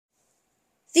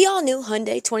The all-new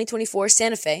Hyundai 2024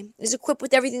 Santa Fe is equipped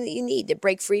with everything that you need to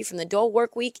break free from the dull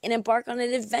work week and embark on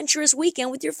an adventurous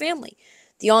weekend with your family.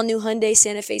 The all-new Hyundai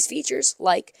Santa Fe's features,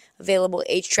 like available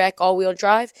H-Track all-wheel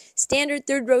drive, standard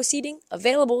third-row seating,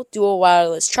 available dual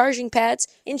wireless charging pads,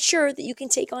 ensure that you can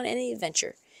take on any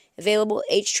adventure. Available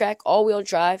H-Track all-wheel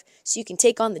drive so you can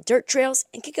take on the dirt trails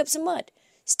and kick up some mud.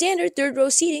 Standard third-row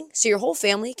seating so your whole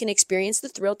family can experience the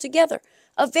thrill together.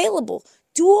 Available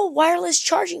dual wireless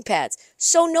charging pads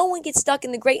so no one gets stuck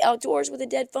in the great outdoors with a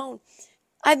dead phone.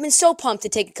 I've been so pumped to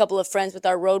take a couple of friends with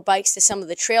our road bikes to some of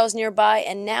the trails nearby,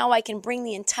 and now I can bring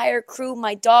the entire crew,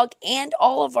 my dog, and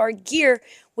all of our gear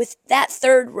with that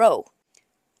third row.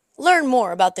 Learn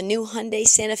more about the new Hyundai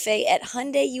Santa Fe at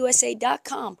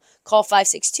HyundaiUSA.com. Call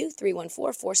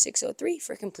 562-314-4603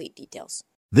 for complete details.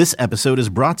 This episode is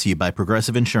brought to you by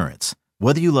Progressive Insurance.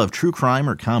 Whether you love true crime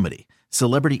or comedy,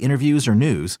 celebrity interviews or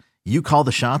news, you call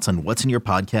the shots on what's in your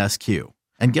podcast queue.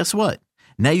 And guess what?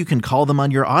 Now you can call them on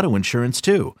your auto insurance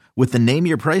too with the Name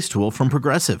Your Price tool from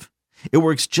Progressive. It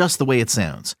works just the way it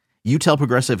sounds. You tell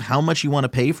Progressive how much you want to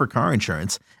pay for car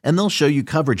insurance, and they'll show you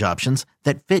coverage options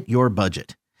that fit your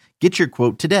budget. Get your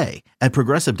quote today at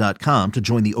Progressive.com to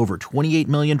join the over 28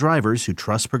 million drivers who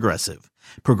trust Progressive.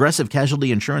 Progressive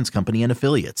Casualty Insurance Company and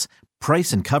Affiliates.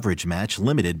 Price and coverage match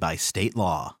limited by state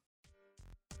law.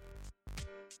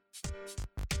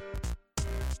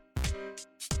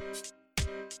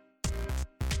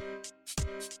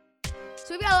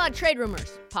 So we've got a lot of trade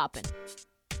rumors popping.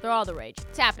 They're all the rage.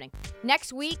 It's happening.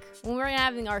 Next week, when we're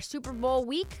having our Super Bowl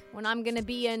week, when I'm going to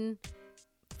be in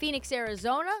Phoenix,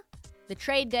 Arizona, the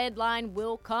trade deadline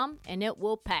will come and it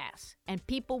will pass. And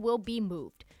people will be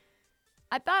moved.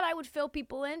 I thought I would fill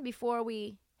people in before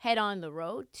we head on the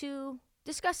road to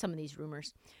discuss some of these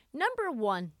rumors. Number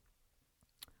one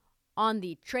on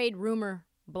the trade rumor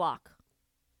block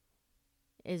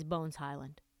is Bones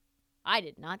Hyland. I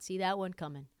did not see that one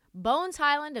coming. Bones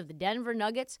Hyland of the Denver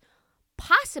Nuggets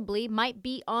possibly might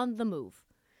be on the move.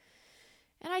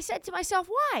 And I said to myself,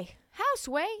 why? How,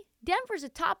 Sway? Denver's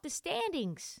atop the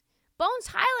standings.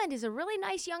 Bones Hyland is a really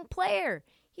nice young player.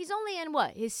 He's only in,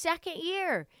 his second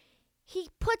year. He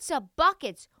puts up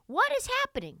buckets. What is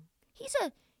happening? He's a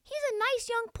nice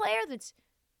young player that's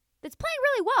playing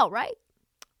really well, right?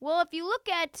 Well, if you look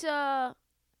at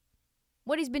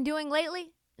what he's been doing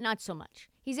lately, not so much.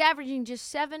 He's averaging just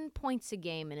 7 points a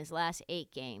game in his last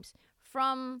 8 games,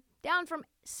 down from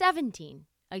 17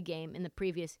 a game in the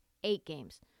previous 8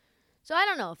 games. So I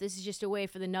don't know if this is just a way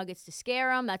for the Nuggets to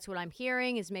scare him. That's what I'm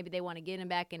hearing, is maybe they want to get him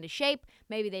back into shape.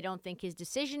 Maybe they don't think his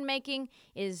decision-making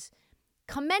is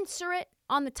commensurate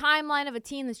on the timeline of a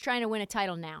team that's trying to win a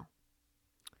title now.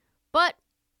 But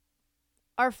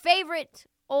our favorite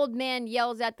old man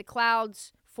yells at the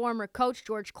clouds, former coach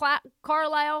George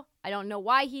Carlisle, I don't know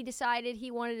why he decided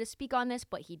he wanted to speak on this,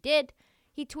 but he did.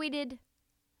 He tweeted,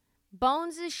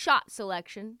 Bones' shot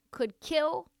selection could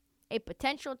kill a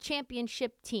potential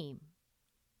championship team.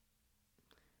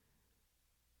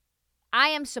 I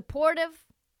am supportive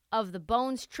of the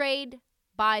Bones trade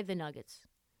by the Nuggets.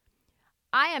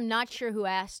 I am not sure who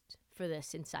asked for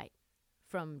this insight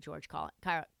from George Carl.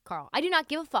 I do not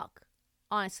give a fuck,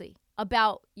 honestly,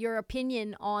 about your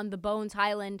opinion on the Bones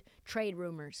Hyland trade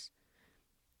rumors.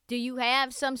 Do you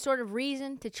have some sort of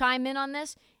reason to chime in on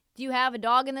this? Do you have a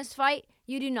dog in this fight?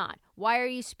 You do not. Why are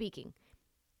you speaking?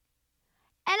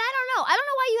 And I don't know. I don't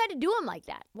know why you had to do him like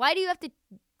that. Why do you have to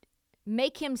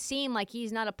make him seem like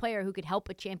he's not a player who could help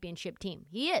a championship team?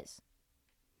 He is.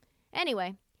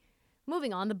 Anyway,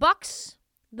 moving on. The Bucks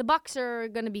are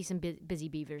going to be some busy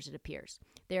beavers, it appears.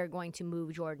 They're going to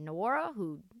move Jordan Nwora,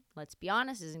 who, let's be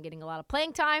honest, isn't getting a lot of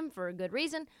playing time for a good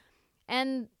reason.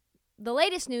 And the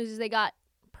latest news is they got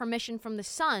permission from the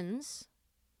Suns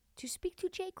to speak to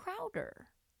Jay Crowder.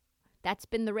 That's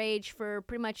been the rage for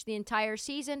pretty much the entire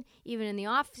season, even in the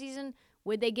offseason.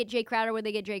 Would they get Jay Crowder? Would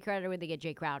they get Jay Crowder? Would they get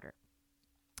Jay Crowder?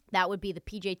 That would be the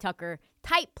P.J. Tucker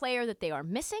type player that they are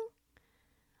missing.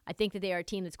 I think that they are a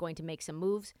team that's going to make some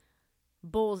moves.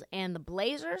 Bulls and the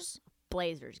Blazers.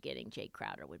 Blazers getting Jay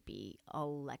Crowder would be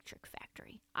electric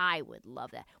factory. I would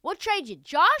love that. We'll trade you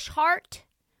Josh Hart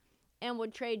and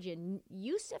we'll trade you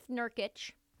Yusuf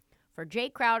Nurkic for Jay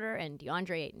Crowder and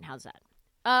DeAndre Ayton. How's that?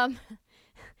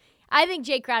 I think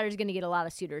Jay Crowder is going to get a lot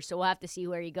of suitors, so we'll have to see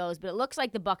where he goes. But it looks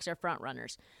like the Bucks are front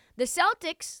runners. The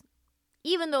Celtics,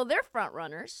 even though they're front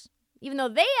runners, even though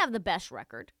they have the best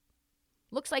record,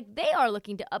 looks like they are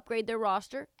looking to upgrade their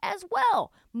roster as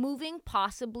well, moving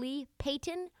possibly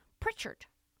Peyton Pritchard,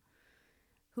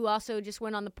 who also just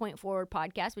went on the Point Forward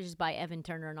podcast, which is by Evan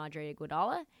Turner and Andre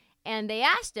Iguodala. And they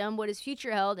asked him what his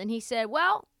future held, and he said,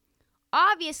 well,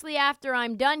 obviously after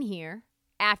I'm done here,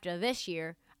 after this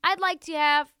year, I'd like to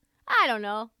have, I don't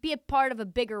know, be a part of a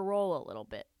bigger role a little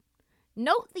bit.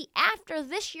 Note the after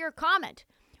this year comment.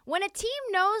 When a team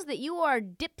knows that you are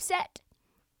dipset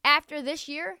after this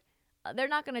year, they're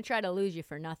not going to try to lose you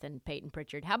for nothing, Peyton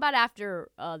Pritchard. How about after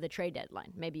the trade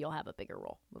deadline? Maybe you'll have a bigger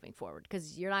role moving forward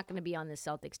because you're not going to be on this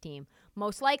Celtics team.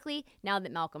 Most likely, now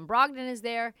that Malcolm Brogdon is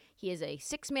there, he is a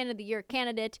 6-Man of the Year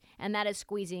candidate, and that is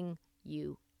squeezing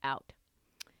you out.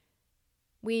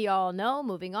 We all know,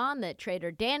 moving on, that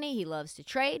trader Danny, he loves to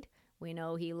trade. We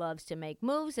know he loves to make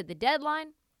moves at the deadline.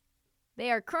 They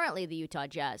are currently, the Utah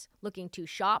Jazz, looking to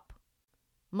shop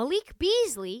Malik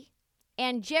Beasley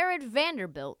and Jared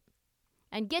Vanderbilt.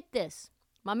 And get this,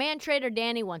 my man Trader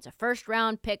Danny wants a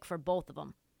first-round pick for both of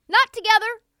them. Not together,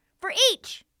 for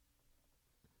each.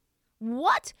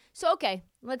 What? So, okay,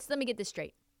 let me get this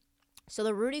straight. So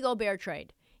the Rudy Gobert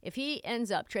trade, if he ends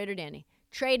up, Trader Danny,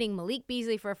 trading Malik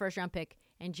Beasley for a first-round pick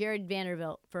and Jared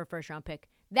Vanderbilt for a first-round pick,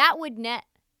 that would net,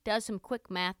 does some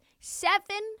quick math, 7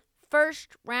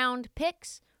 first-round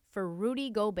picks for Rudy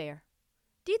Gobert.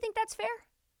 Do you think that's fair?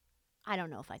 I don't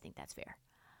know if I think that's fair.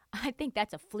 I think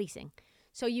that's a fleecing.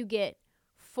 So you get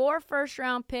 4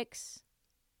 first-round picks,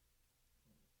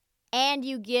 and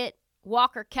you get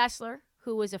Walker Kessler,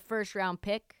 who was a first-round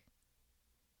pick,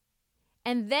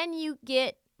 and then you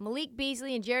get Malik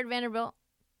Beasley and Jared Vanderbilt.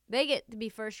 They get to be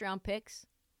first-round picks.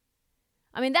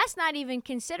 I mean, that's not even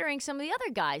considering some of the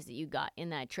other guys that you got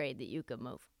in that trade that you could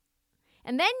move.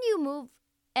 And then you move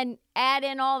and add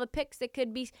in all the picks that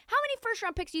could be. How many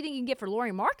first-round picks do you think you can get for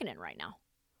Lauri Markkanen right now?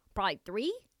 Probably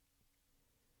 3?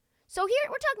 So here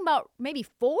we're talking about maybe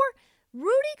 4.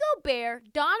 Rudy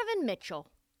Gobert, Donovan Mitchell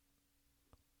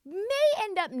may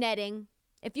end up netting,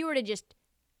 if you were to just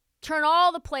turn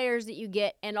all the players that you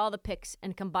get and all the picks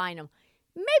and combine them,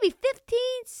 maybe 15,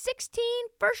 16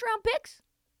 first-round picks.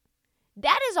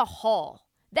 That is a haul.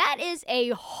 That is a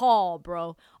haul,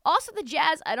 bro. Also, the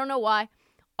Jazz, I don't know why,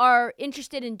 are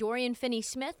interested in Dorian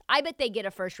Finney-Smith. I bet they get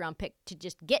a first-round pick to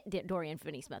just get Dorian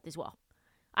Finney-Smith as well.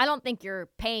 I don't think you're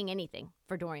paying anything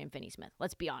for Dorian Finney-Smith.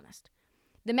 Let's be honest.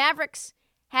 The Mavericks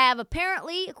have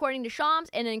apparently, according to Shams,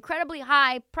 an incredibly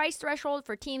high price threshold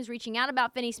for teams reaching out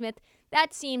about Finney-Smith.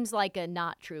 That seems like a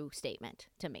not true statement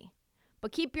to me.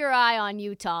 But keep your eye on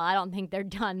Utah. I don't think they're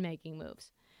done making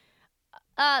moves.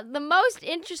 The most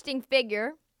interesting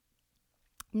figure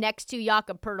next to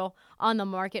Jakob Poeltl on the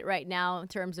market right now in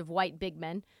terms of white big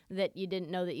men that you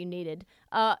didn't know that you needed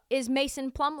is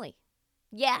Mason Plumlee.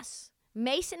 Yes,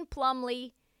 Mason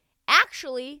Plumlee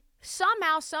actually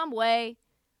somehow, some way,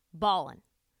 balling.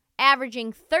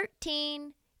 Averaging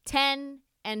 13, 10,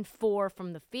 and 4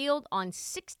 from the field on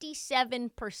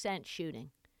 67%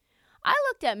 shooting. I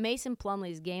looked at Mason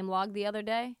Plumlee's game log the other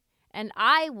day, and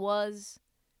I was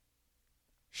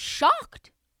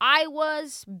shocked. I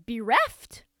was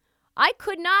bereft. I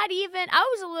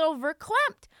was a little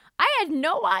verklempt. I had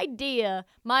no idea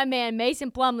my man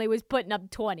Mason Plumlee was putting up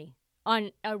 20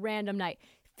 on a random night.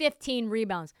 15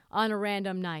 rebounds on a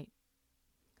random night.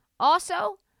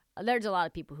 Also, there's a lot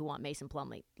of people who want Mason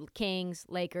Plumlee. Kings,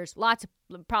 Lakers, lots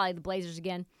of, probably the Blazers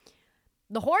again.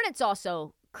 The Hornets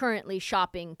also currently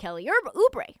shopping Kelly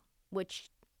Oubre, which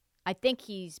I think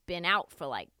he's been out for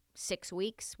like 6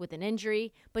 weeks with an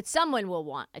injury, but someone will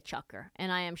want a chucker,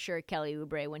 and I am sure Kelly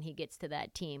Oubre, when he gets to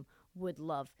that team, would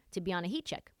love to be on a heat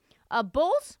check.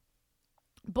 Bulls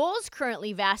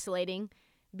currently vacillating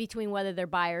between whether they're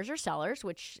buyers or sellers,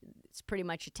 which is pretty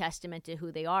much a testament to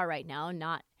who they are right now,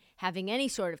 not having any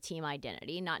sort of team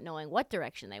identity, not knowing what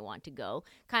direction they want to go,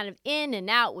 kind of in and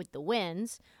out with the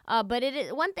wins. But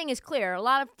one thing is clear, a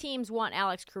lot of teams want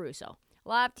Alex Caruso. A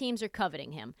lot of teams are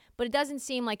coveting him, but it doesn't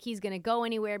seem like he's going to go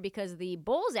anywhere because the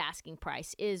Bulls' asking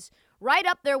price is right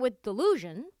up there with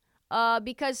delusion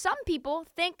because some people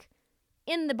think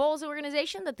in the Bulls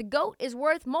organization that the GOAT is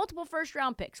worth multiple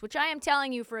first-round picks, which I am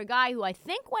telling you for a guy who I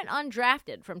think went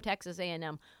undrafted from Texas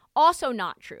A&M. Also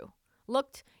not true.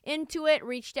 Looked into it,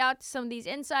 reached out to some of these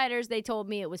insiders. They told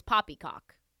me it was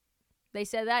poppycock. They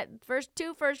said that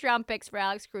two first-round picks for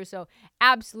Alex Caruso,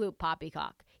 absolute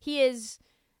poppycock. He is...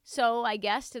 So, I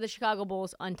guess, to the Chicago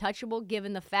Bulls, untouchable,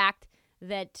 given the fact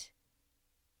that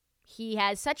he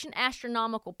has such an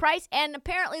astronomical price, and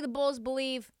apparently the Bulls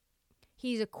believe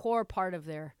he's a core part of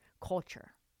their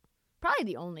culture. Probably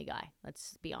the only guy,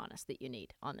 let's be honest, that you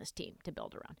need on this team to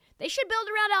build around. They should build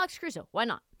around Alex Caruso. Why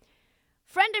not?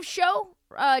 Friend of show,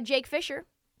 Jake Fisher,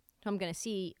 who I'm going to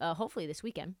see hopefully this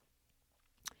weekend,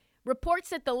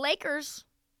 reports that the Lakers'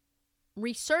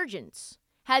 resurgence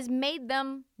has made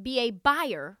them be a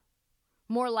buyer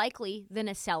more likely than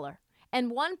a seller. And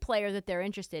one player that they're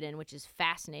interested in, which is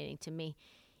fascinating to me,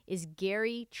 is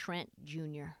Gary Trent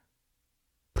Jr.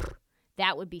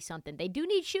 That would be something. They do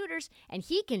need shooters, and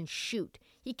he can shoot.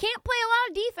 He can't play a lot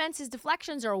of defense. His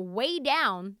deflections are way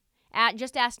down.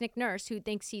 Just ask Nick Nurse, who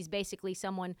thinks he's basically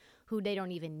someone who they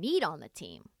don't even need on the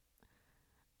team.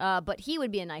 But he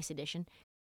would be a nice addition.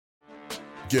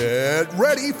 Get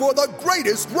ready for the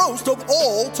greatest roast of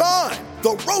all time,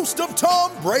 the Roast of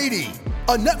Tom Brady,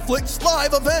 a Netflix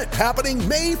live event happening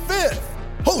May 5th.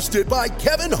 Hosted by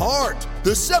Kevin Hart,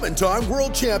 the 7-time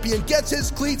world champion gets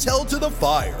his cleats held to the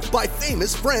fire by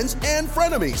famous friends and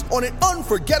frenemies on an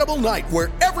unforgettable night where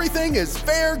everything is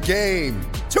fair game.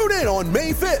 Tune in on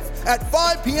May 5th at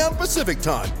 5 p.m. Pacific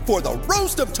time for the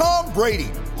Roast of Tom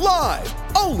Brady, live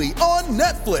only on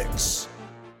Netflix.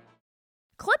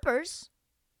 Clippers,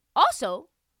 also,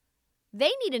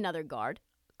 they need another guard.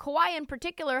 Kawhi in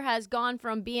particular has gone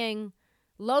from being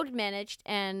load managed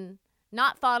and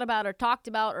not thought about or talked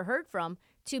about or heard from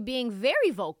to being very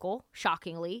vocal,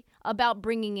 shockingly, about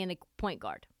bringing in a point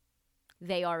guard.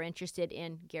 They are interested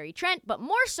in Gary Trent, but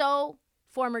more so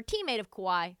former teammate of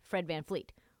Kawhi, Fred VanVleet,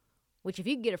 which if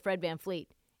you could get a Fred VanVleet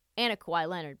and a Kawhi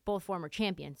Leonard, both former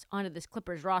champions, onto this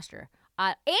Clippers roster,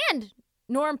 and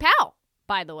Norm Powell,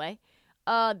 by the way,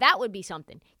 that would be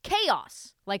something.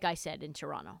 Chaos, like I said, in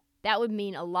Toronto. That would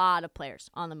mean a lot of players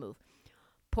on the move.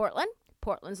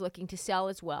 Portland's looking to sell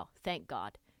as well, thank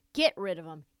God. Get rid of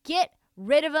him. Get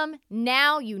rid of him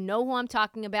now. You know who I'm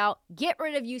talking about. Get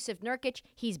rid of Jusuf Nurkic.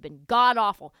 He's been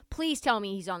god-awful. Please tell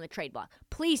me he's on the trade block.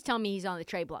 Please tell me he's on the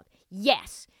trade block.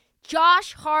 Yes.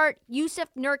 Josh Hart, Jusuf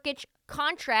Nurkic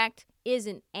contract is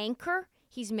an anchor.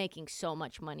 He's making so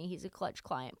much money. He's a clutch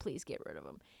client. Please get rid of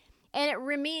him. And it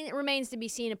remains to be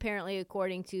seen, apparently,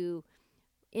 according to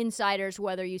insiders,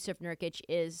 whether Jusuf Nurkic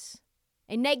is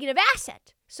a negative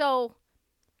asset. So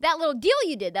that little deal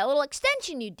you did, that little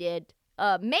extension you did,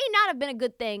 may not have been a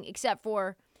good thing except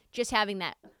for just having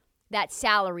that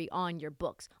salary on your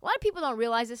books. A lot of people don't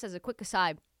realize this. As a quick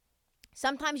aside,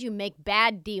 sometimes you make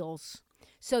bad deals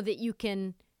so that you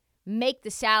can make the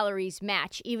salaries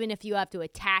match, even if you have to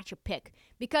attach a pick.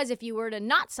 Because if you were to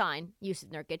not sign Jusuf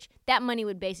Nurkic, that money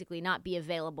would basically not be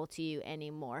available to you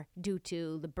anymore due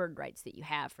to the bird rights that you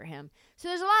have for him. So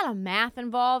there's a lot of math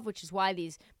involved, which is why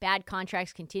these bad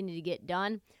contracts continue to get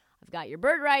done. I've got your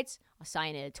bird rights. I'll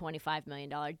sign it a $25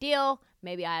 million deal.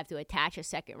 Maybe I have to attach a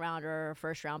second round or a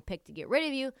first round pick to get rid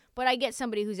of you, but I get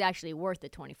somebody who's actually worth the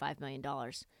 $25 million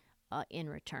in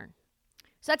return.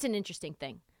 So that's an interesting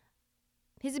thing.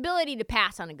 His ability to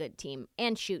pass on a good team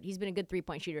and shoot. He's been a good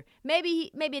three-point shooter.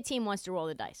 Maybe a team wants to roll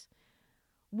the dice.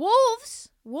 Wolves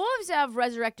have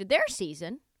resurrected their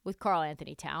season with Karl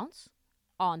Anthony Towns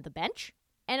on the bench,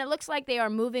 and it looks like they are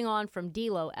moving on from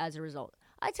D'Lo as a result.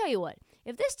 I tell you what,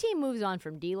 if this team moves on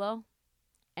from D'Lo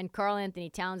and Karl Anthony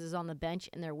Towns is on the bench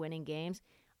and they're winning games,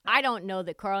 I don't know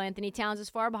that Karl Anthony Towns is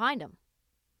far behind him.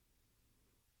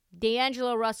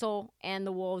 D'Angelo Russell and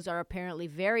the Wolves are apparently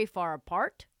very far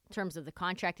apart in terms of the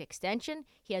contract extension.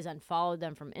 He has unfollowed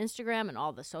them from Instagram and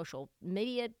all the social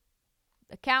media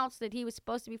accounts that he was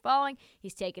supposed to be following.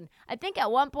 He's taken, I think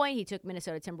at one point he took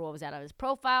Minnesota Timberwolves out of his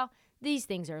profile. These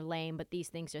things are lame, but these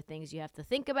things are things you have to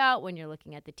think about when you're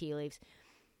looking at the tea leaves.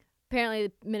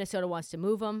 Apparently, Minnesota wants to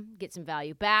move him, get some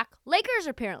value back. Lakers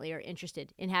apparently are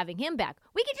interested in having him back.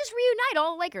 We can just reunite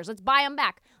all the Lakers. Let's buy him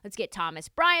back. Let's get Thomas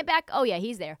Bryant back. Oh, yeah,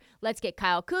 he's there. Let's get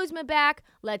Kyle Kuzma back.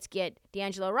 Let's get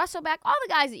D'Angelo Russell back. All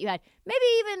the guys that you had. Maybe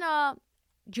even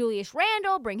Julius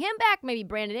Randle, bring him back. Maybe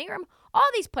Brandon Ingram. All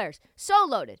these players, so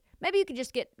loaded. Maybe you could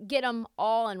just get them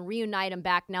all and reunite them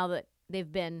back now that they've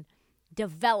been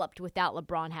developed without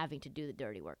LeBron having to do the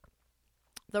dirty work.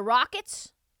 The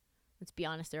Rockets, let's be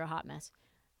honest, they're a hot mess.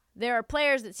 There are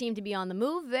players that seem to be on the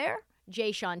move there.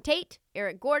 Jayshawn Tate,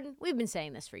 Eric Gordon. We've been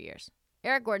saying this for years.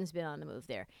 Eric Gordon's been on the move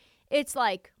there. It's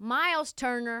like Miles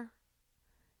Turner,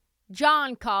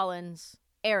 John Collins,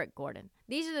 Eric Gordon.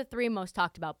 These are the three most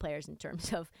talked about players in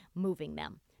terms of moving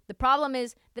them. The problem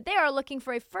is that they are looking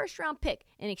for a first-round pick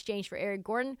in exchange for Eric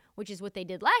Gordon, which is what they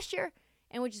did last year,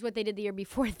 and which is what they did the year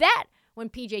before that when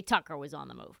P.J. Tucker was on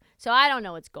the move. So I don't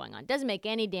know what's going on. Doesn't make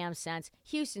any damn sense.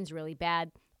 Houston's really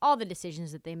bad. All the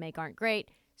decisions that they make aren't great.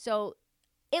 So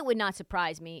it would not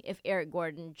surprise me if Eric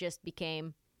Gordon just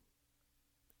became,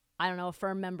 a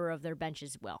firm member of their bench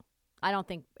as well. I don't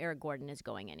think Eric Gordon is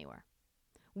going anywhere.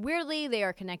 Weirdly, they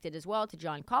are connected as well to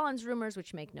John Collins rumors,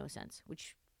 which make no sense,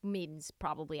 which means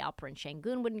probably Alperen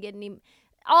Şengün wouldn't get any.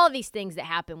 All of these things that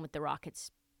happen with the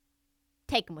Rockets,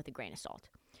 take them with a grain of salt.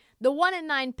 The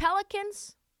 1-9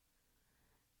 Pelicans,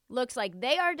 looks like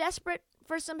they are desperate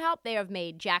for some help. They have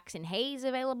made Jackson Hayes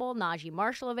available, Najee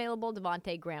Marshall available,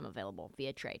 Devontae Graham available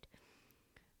via trade.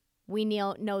 We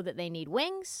know that they need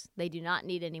wings. They do not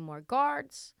need any more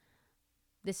guards.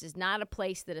 This is not a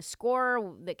place that a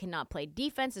scorer that cannot play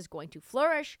defense is going to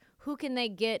flourish. Who can they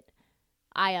get?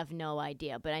 I have no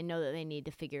idea, but I know that they need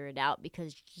to figure it out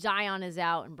because Zion is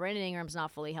out and Brandon Ingram's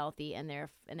not fully healthy, and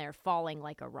they're falling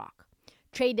like a rock.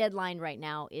 Trade deadline right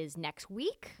now is next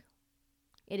week.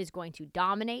 It is going to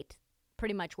dominate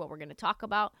pretty much what we're going to talk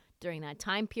about during that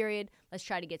time period. Let's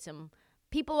try to get some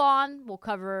people on. We'll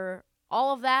cover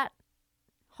all of that.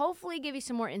 Hopefully give you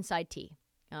some more inside tea.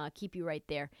 Keep you right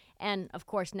there. And, of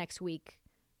course, next week,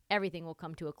 everything will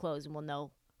come to a close and we'll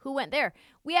know who went there.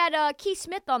 We had Keith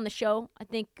Smith on the show, I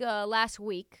think, last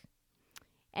week.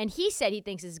 And he said he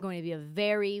thinks it's going to be a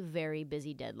very, very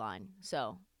busy deadline.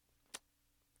 So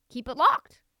keep it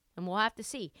locked, and we'll have to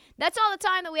see. That's all the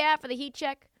time that we have for the Heat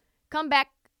Check. Come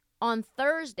back on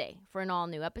Thursday for an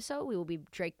all-new episode. We will be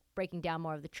breaking down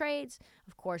more of the trades.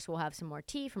 Of course, we'll have some more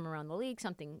tea from around the league.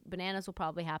 Something bananas will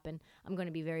probably happen. I'm going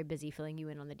to be very busy filling you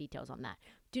in on the details on that.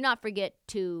 Do not forget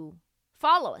to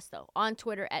follow us, though, on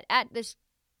Twitter at this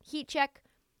Heat Check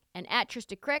and at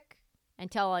Trista Crick,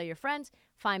 and tell all your friends.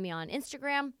 Find me on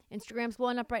Instagram. Instagram's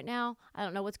blowing up right now. I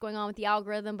don't know what's going on with the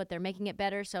algorithm, but they're making it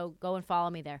better, so go and follow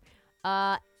me there.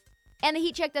 And the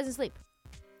Heat Check doesn't sleep,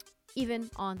 even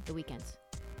on the weekends.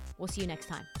 We'll see you next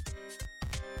time.